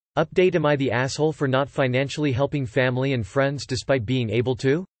Update: am I the asshole for not financially helping family and friends despite being able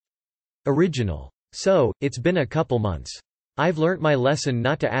to? Original. So, it's been a couple months. I've learnt my lesson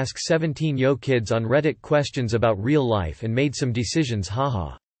not to ask 17-yo kids on Reddit questions about real life and made some decisions,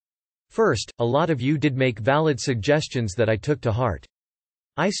 haha. First, a lot of you did make valid suggestions that I took to heart.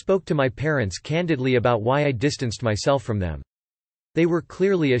 I spoke to my parents candidly about why I distanced myself from them. They were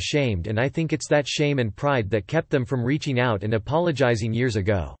clearly ashamed, and I think it's that shame and pride that kept them from reaching out and apologizing years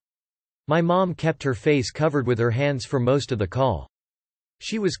ago. My mom kept her face covered with her hands for most of the call.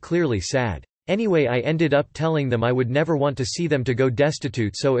 She was clearly sad. Anyway, I ended up telling them I would never want to see them to go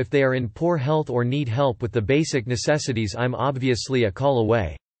destitute, so if they are in poor health or need help with the basic necessities, I'm obviously a call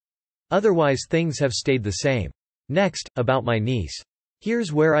away. Otherwise things have stayed the same. Next, about my niece.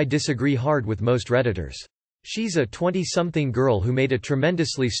 Here's where I disagree hard with most Redditors. She's a 20-something girl who made a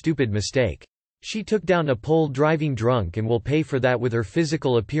tremendously stupid mistake. She took down a pole driving drunk and will pay for that with her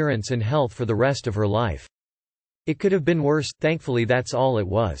physical appearance and health for the rest of her life. It could have been worse, thankfully that's all it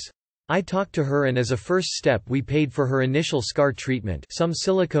was. I talked to her, and as a first step we paid for her initial scar treatment, some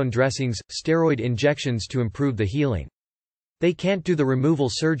silicone dressings, steroid injections to improve the healing. They can't do the removal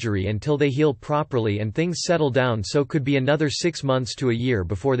surgery until they heal properly and things settle down, so could be another 6 months to a year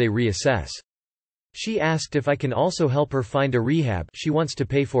before they reassess. She asked if I can also help her find a rehab. She wants to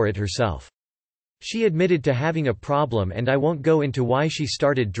pay for it herself. She admitted to having a problem, and I won't go into why she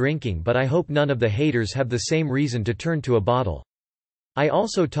started drinking, but I hope none of the haters have the same reason to turn to a bottle. I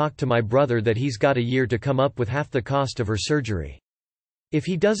also talked to my brother that he's got a year to come up with half the cost of her surgery. If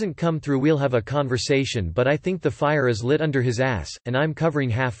he doesn't come through, we'll have a conversation, but I think the fire is lit under his ass, and I'm covering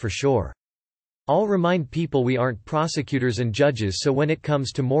half for sure. I'll remind people we aren't prosecutors and judges, so when it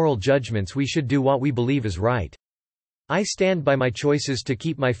comes to moral judgments we should do what we believe is right. I stand by my choices to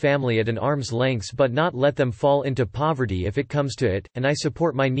keep my family at an arm's length but not let them fall into poverty if it comes to it, and I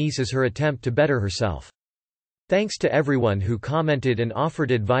support my niece as her attempt to better herself. Thanks to everyone who commented and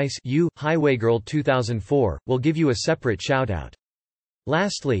offered advice. You, Highwaygirl 2004, will give you a separate shoutout.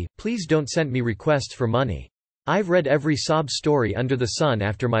 Lastly, please don't send me requests for money. I've read every sob story under the sun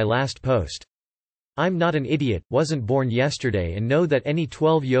after my last post. I'm not an idiot, wasn't born yesterday, and know that any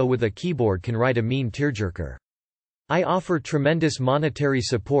 12-yo with a keyboard can write a mean tearjerker. I offer tremendous monetary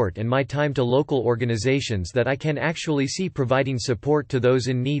support and my time to local organizations that I can actually see providing support to those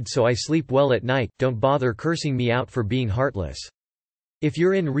in need, so I sleep well at night. Don't bother cursing me out for being heartless. If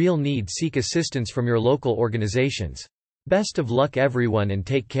you're in real need, seek assistance from your local organizations. Best of luck everyone, and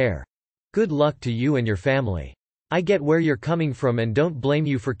take care. Good luck to you and your family. I get where you're coming from and don't blame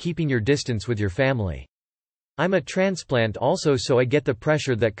you for keeping your distance with your family. I'm a transplant also, so I get the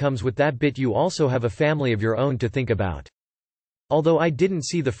pressure that comes with that, but you also have a family of your own to think about. Although I didn't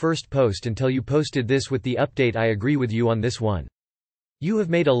see the first post until you posted this with the update, I agree with you on this one. You have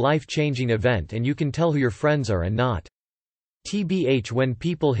made a life-changing event, and you can tell who your friends are and not. TBH, when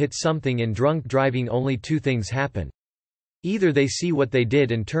people hit something in drunk driving, only two things happen. Either they see what they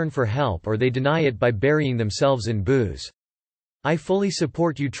did and turn for help, or they deny it by burying themselves in booze. I fully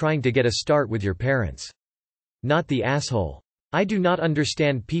support you trying to get a start with your parents. Not the asshole. I do not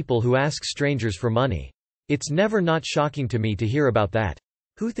understand people who ask strangers for money. It's never not shocking to me to hear about that.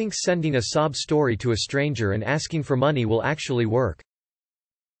 Who thinks sending a sob story to a stranger and asking for money will actually work?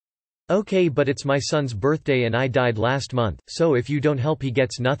 Okay, but it's my son's birthday and I died last month, so if you don't help he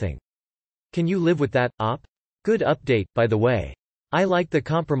gets nothing. Can you live with that, op? Good update, by the way. I like the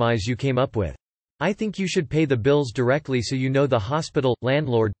compromise you came up with. I think you should pay the bills directly so you know the hospital,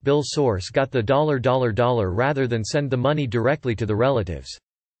 landlord, bill source got the $, rather than send the money directly to the relatives.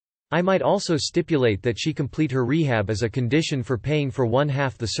 I might also stipulate that she complete her rehab as a condition for paying for one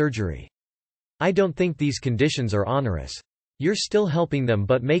half the surgery. I don't think these conditions are onerous. You're still helping them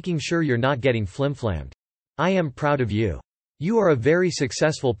but making sure you're not getting flimflammed. I am proud of you. You are a very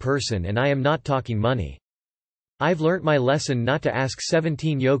successful person, and I am not talking money. I've learnt my lesson not to ask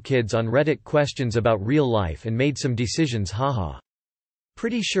 17-yo kids on Reddit questions about real life and made some decisions, haha.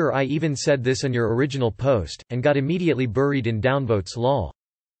 Pretty sure I even said this on your original post, and got immediately buried in downvotes, lol.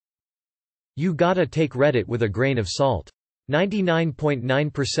 You gotta take Reddit with a grain of salt.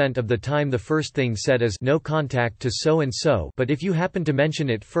 99.9% of the time the first thing said is no contact to so-and-so, but if you happen to mention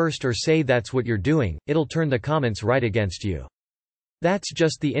it first or say that's what you're doing, it'll turn the comments right against you. That's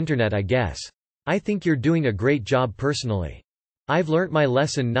just the internet, I guess. I think you're doing a great job personally. I've learnt my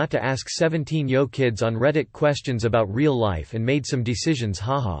lesson not to ask 17-yo kids on Reddit questions about real life and made some decisions,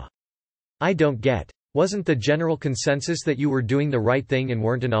 haha. I don't get. Wasn't the general consensus that you were doing the right thing and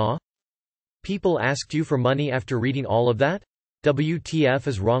weren't in awe? People asked you for money after reading all of that? WTF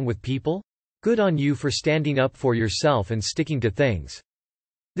is wrong with people? Good on you for standing up for yourself and sticking to things.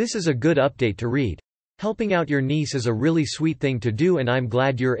 This is a good update to read. Helping out your niece is a really sweet thing to do, and I'm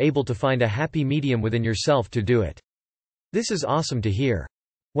glad you're able to find a happy medium within yourself to do it. This is awesome to hear.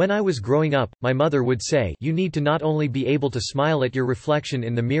 When I was growing up, my mother would say, you need to not only be able to smile at your reflection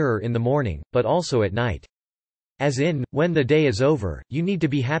in the mirror in the morning, but also at night. As in, when the day is over, you need to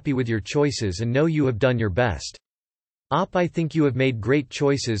be happy with your choices and know you have done your best. I think you have made great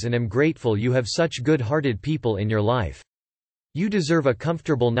choices and am grateful you have such good-hearted people in your life. You deserve a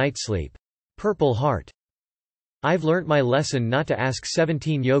comfortable night's sleep. Purple Heart. I've learnt my lesson not to ask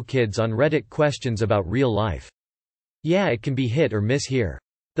 17-yo kids on Reddit questions about real life. Yeah, it can be hit or miss here.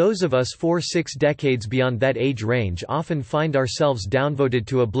 Those of us 4-6 decades beyond that age range often find ourselves downvoted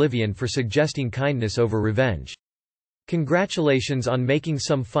to oblivion for suggesting kindness over revenge. Congratulations on making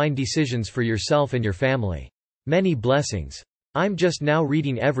some fine decisions for yourself and your family. Many blessings. I'm just now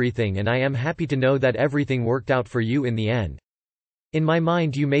reading everything and I am happy to know that everything worked out for you in the end. In my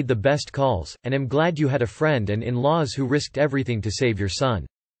mind you made the best calls, and am glad you had a friend and in-laws who risked everything to save your son.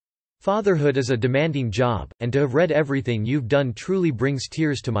 Fatherhood is a demanding job, and to have read everything you've done truly brings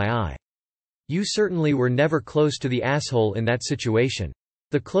tears to my eye. You certainly were never close to the asshole in that situation.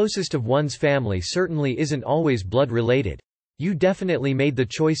 The closest of one's family certainly isn't always blood-related. You definitely made the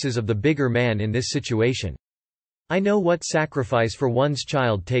choices of the bigger man in this situation. I know what sacrifice for one's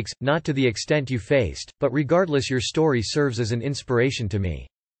child takes, not to the extent you faced, but regardless your story serves as an inspiration to me.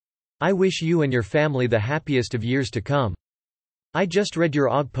 I wish you and your family the happiest of years to come. I just read your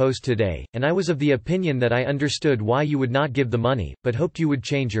OG post today, and I was of the opinion that I understood why you would not give the money, but hoped you would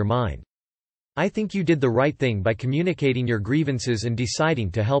change your mind. I think you did the right thing by communicating your grievances and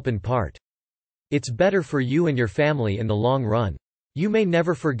deciding to help in part. It's better for you and your family in the long run. You may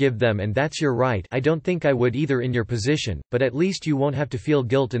never forgive them and that's your right. I don't think I would either in your position, but at least you won't have to feel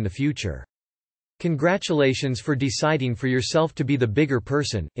guilt in the future. Congratulations for deciding for yourself to be the bigger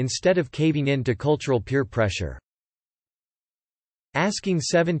person, instead of caving in to cultural peer pressure. Asking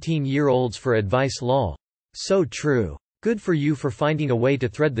 17-year-olds for advice lol. So true. Good for you for finding a way to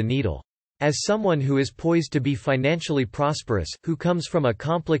thread the needle. As someone who is poised to be financially prosperous, who comes from a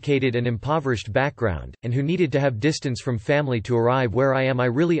complicated and impoverished background, and who needed to have distance from family to arrive where I am, I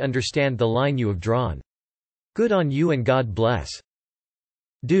really understand the line you have drawn. Good on you and God bless.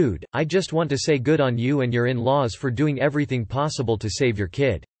 Dude, I just want to say good on you and your in-laws for doing everything possible to save your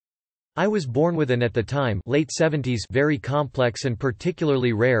kid. I was born with an at the time late 70s very complex and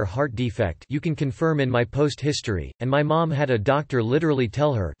particularly rare heart defect, you can confirm in my post history, and my mom had a doctor literally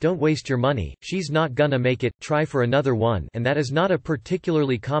tell her, don't waste your money, she's not gonna make it, try for another one, and that is not a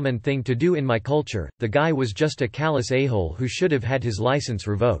particularly common thing to do in my culture. The guy was just a callous a-hole who should have had his license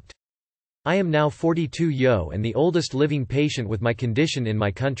revoked. I am now 42 and the oldest living patient with my condition in my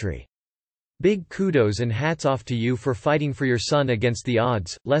country. Big kudos and hats off to you for fighting for your son against the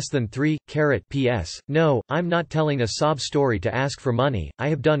odds. Less than 3, PS. No, I'm not telling a sob story to ask for money, I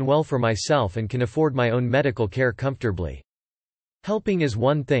have done well for myself and can afford my own medical care comfortably. Helping is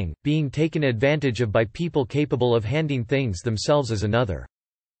one thing, being taken advantage of by people capable of handling things themselves is another.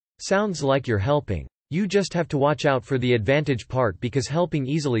 Sounds like you're helping. You just have to watch out for the advantage part because helping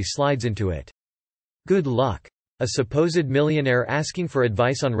easily slides into it. Good luck. A supposed millionaire asking for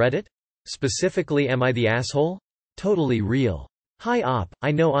advice on Reddit? Specifically, am I the asshole? Totally real. Hi op,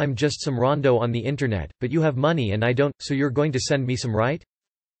 I know I'm just some rondo on the internet, but you have money and I don't, so you're going to send me some, right?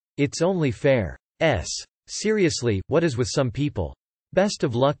 It's only fair. Seriously, what is with some people? Best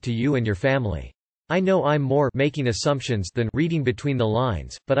of luck to you and your family. I know I'm more making assumptions than reading between the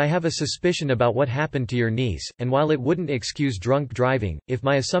lines, but I have a suspicion about what happened to your niece, and while it wouldn't excuse drunk driving, if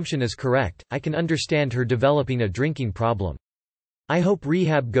my assumption is correct, I can understand her developing a drinking problem. I hope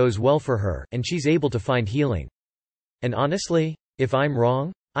rehab goes well for her, and she's able to find healing. And honestly, if I'm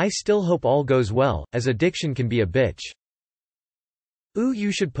wrong, I still hope all goes well, as addiction can be a bitch. Ooh, you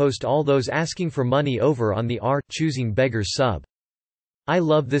should post all those asking for money over on the choosing beggars sub. I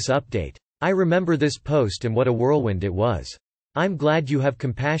love this update. I remember this post and what a whirlwind it was. I'm glad you have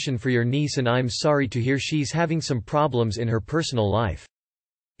compassion for your niece and I'm sorry to hear she's having some problems in her personal life.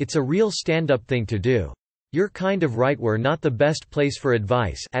 It's a real stand-up thing to do. You're kind of right, we're not the best place for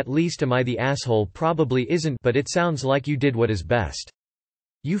advice, at least am I the asshole probably isn't, but it sounds like you did what is best.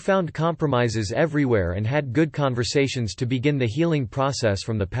 You found compromises everywhere and had good conversations to begin the healing process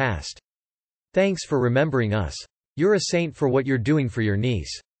from the past. Thanks for remembering us. You're a saint for what you're doing for your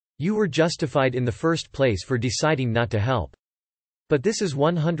niece. You were justified in the first place for deciding not to help. But this is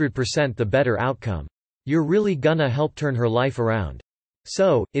 100% the better outcome. You're really gonna help turn her life around.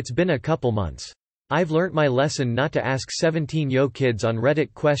 So, it's been a couple months. I've learnt my lesson not to ask 17-yo kids on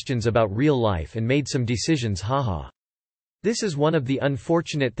Reddit questions about real life and made some decisions, haha. This is one of the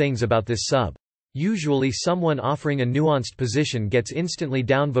unfortunate things about this sub. Usually someone offering a nuanced position gets instantly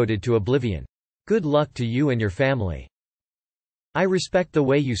downvoted to oblivion. Good luck to you and your family. I respect the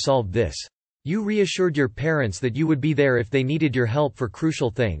way you solved this. You reassured your parents that you would be there if they needed your help for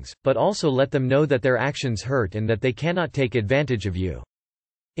crucial things, but also let them know that their actions hurt and that they cannot take advantage of you.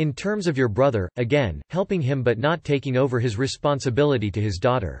 In terms of your brother, again, helping him but not taking over his responsibility to his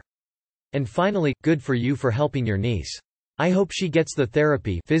daughter. And finally, good for you for helping your niece. I hope she gets the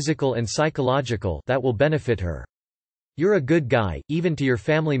therapy, physical and psychological, that will benefit her. You're a good guy, even to your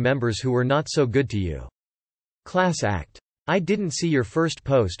family members who were not so good to you. Class act. I didn't see your first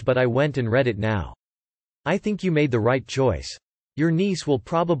post but I went and read it now. I think you made the right choice. Your niece will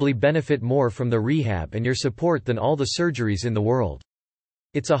probably benefit more from the rehab and your support than all the surgeries in the world.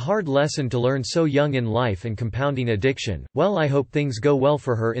 It's a hard lesson to learn so young in life, and compounding addiction. Well, I hope things go well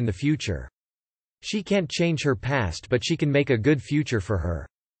for her in the future. She can't change her past but she can make a good future for her.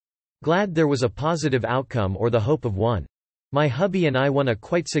 Glad there was a positive outcome or the hope of one. My hubby and I won a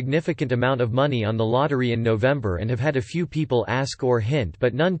quite significant amount of money on the lottery in November and have had a few people ask or hint,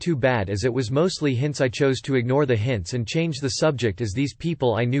 but none too bad as it was mostly hints. I chose to ignore the hints and change the subject as these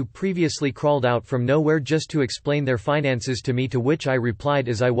people I knew previously crawled out from nowhere just to explain their finances to me, to which I replied,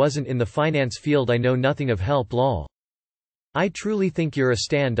 as I wasn't in the finance field I know nothing of, help lol. I truly think you're a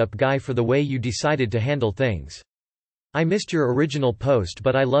stand-up guy for the way you decided to handle things. I missed your original post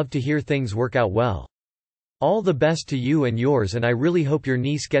but I love to hear things work out well. All the best to you and yours, and I really hope your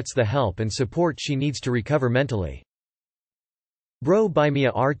niece gets the help and support she needs to recover mentally. Bro, buy me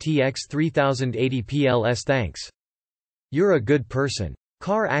a RTX 3080 PLS, thanks. You're a good person.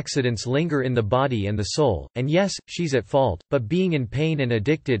 Car accidents linger in the body and the soul, and yes, she's at fault, but being in pain and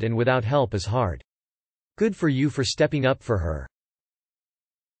addicted and without help is hard. Good for you for stepping up for her.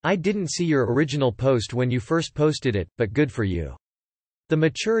 I didn't see your original post when you first posted it, but good for you. The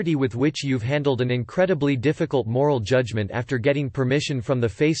maturity with which you've handled an incredibly difficult moral judgment after getting permission from the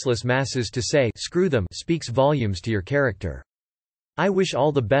faceless masses to say, screw them, speaks volumes to your character. I wish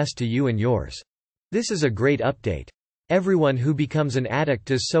all the best to you and yours. This is a great update. Everyone who becomes an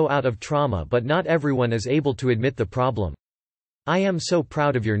addict is so out of trauma, but not everyone is able to admit the problem. I am so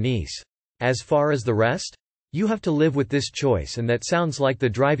proud of your niece. As far as the rest? You have to live with this choice, and that sounds like the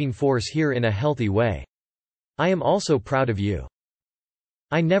driving force here in a healthy way. I am also proud of you.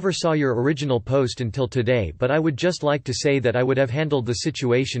 I never saw your original post until today, but I would just like to say that I would have handled the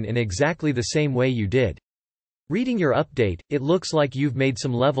situation in exactly the same way you did. Reading your update, it looks like you've made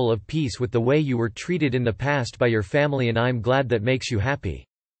some level of peace with the way you were treated in the past by your family, and I'm glad that makes you happy.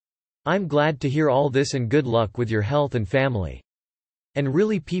 I'm glad to hear all this, and good luck with your health and family. And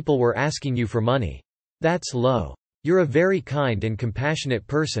really, people were asking you for money. That's low. You're a very kind and compassionate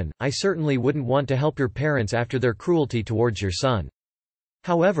person. I certainly wouldn't want to help your parents after their cruelty towards your son.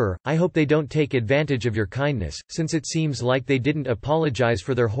 However, I hope they don't take advantage of your kindness, since it seems like they didn't apologize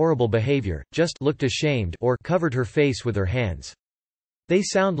for their horrible behavior, just looked ashamed or covered her face with her hands. They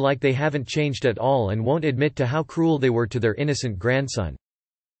sound like they haven't changed at all and won't admit to how cruel they were to their innocent grandson.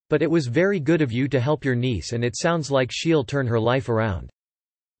 But it was very good of you to help your niece, and it sounds like she'll turn her life around.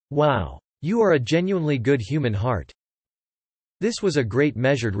 Wow. You are a genuinely good human heart. This was a great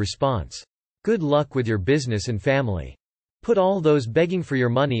measured response. Good luck with your business and family. Put all those begging for your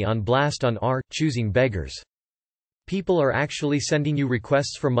money on blast on choosing beggars. People are actually sending you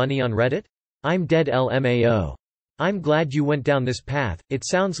requests for money on Reddit? I'm dead LMAO. I'm glad you went down this path. It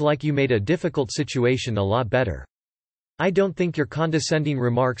sounds like you made a difficult situation a lot better. I don't think your condescending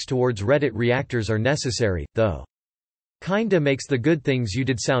remarks towards Reddit reactors are necessary, though. Kinda makes the good things you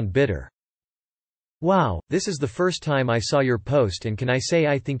did sound bitter. Wow, this is the first time I saw your post, and can I say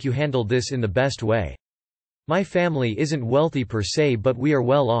I think you handled this in the best way. My family isn't wealthy per se, but we are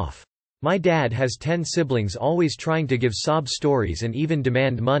well off. My dad has 10 siblings, always trying to give sob stories and even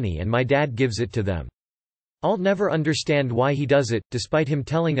demand money, and my dad gives it to them. I'll never understand why he does it, despite him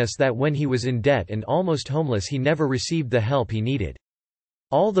telling us that when he was in debt and almost homeless he never received the help he needed.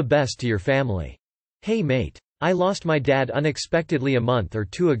 All the best to your family. Hey mate. I lost my dad unexpectedly a month or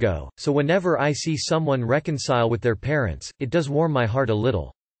two ago, so whenever I see someone reconcile with their parents, it does warm my heart a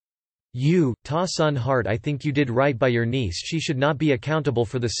little. You, Ta-sun Heart, I think you did right by your niece. She should not be accountable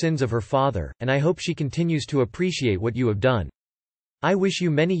for the sins of her father, and I hope she continues to appreciate what you have done. I wish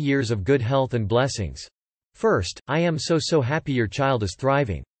you many years of good health and blessings. First, I am so happy your child is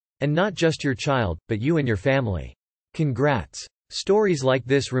thriving. And not just your child, but you and your family. Congrats. Stories like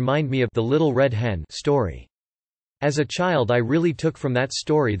this remind me of the Little Red Hen story. As a child, I really took from that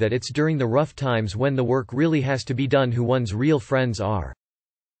story that it's during the rough times when the work really has to be done who one's real friends are.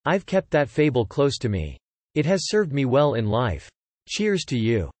 I've kept that fable close to me. It has served me well in life. Cheers to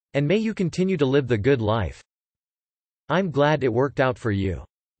you. And may you continue to live the good life. I'm glad it worked out for you.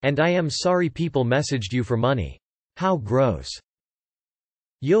 And I am sorry people messaged you for money. How gross.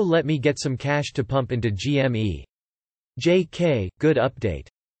 Yo, let me get some cash to pump into GME. JK, good update.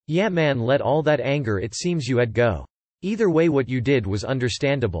 Yeah man, let all that anger it seems you had go. Either way what you did was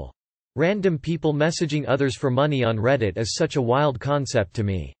understandable. Random people messaging others for money on Reddit is such a wild concept to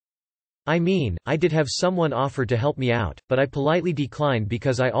me. I mean, I did have someone offer to help me out, but I politely declined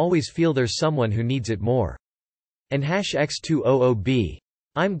because I always feel there's someone who needs it more. And #X200B.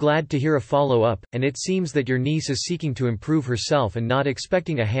 I'm glad to hear a follow-up, and it seems that your niece is seeking to improve herself and not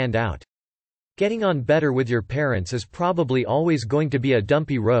expecting a handout. Getting on better with your parents is probably always going to be a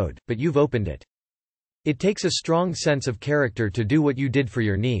dumpy road, but you've opened it. It takes a strong sense of character to do what you did for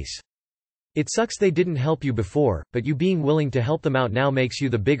your niece. It sucks they didn't help you before, but you being willing to help them out now makes you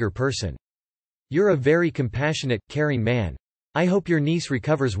the bigger person. You're a very compassionate, caring man. I hope your niece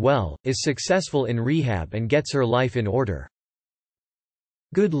recovers well, is successful in rehab and gets her life in order.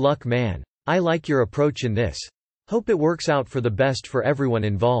 Good luck man. I like your approach in this. Hope it works out for the best for everyone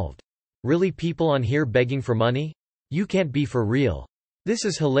involved. Really people on here begging for money? You can't be for real. This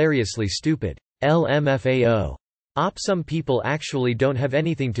is hilariously stupid. LMFAO. Some people actually don't have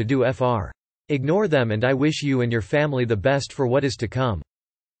anything to do fr. Ignore them and I wish you and your family the best for what is to come.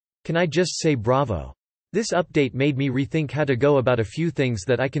 Can I just say bravo? This update made me rethink how to go about a few things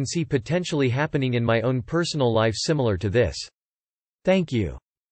that I can see potentially happening in my own personal life similar to this. Thank you.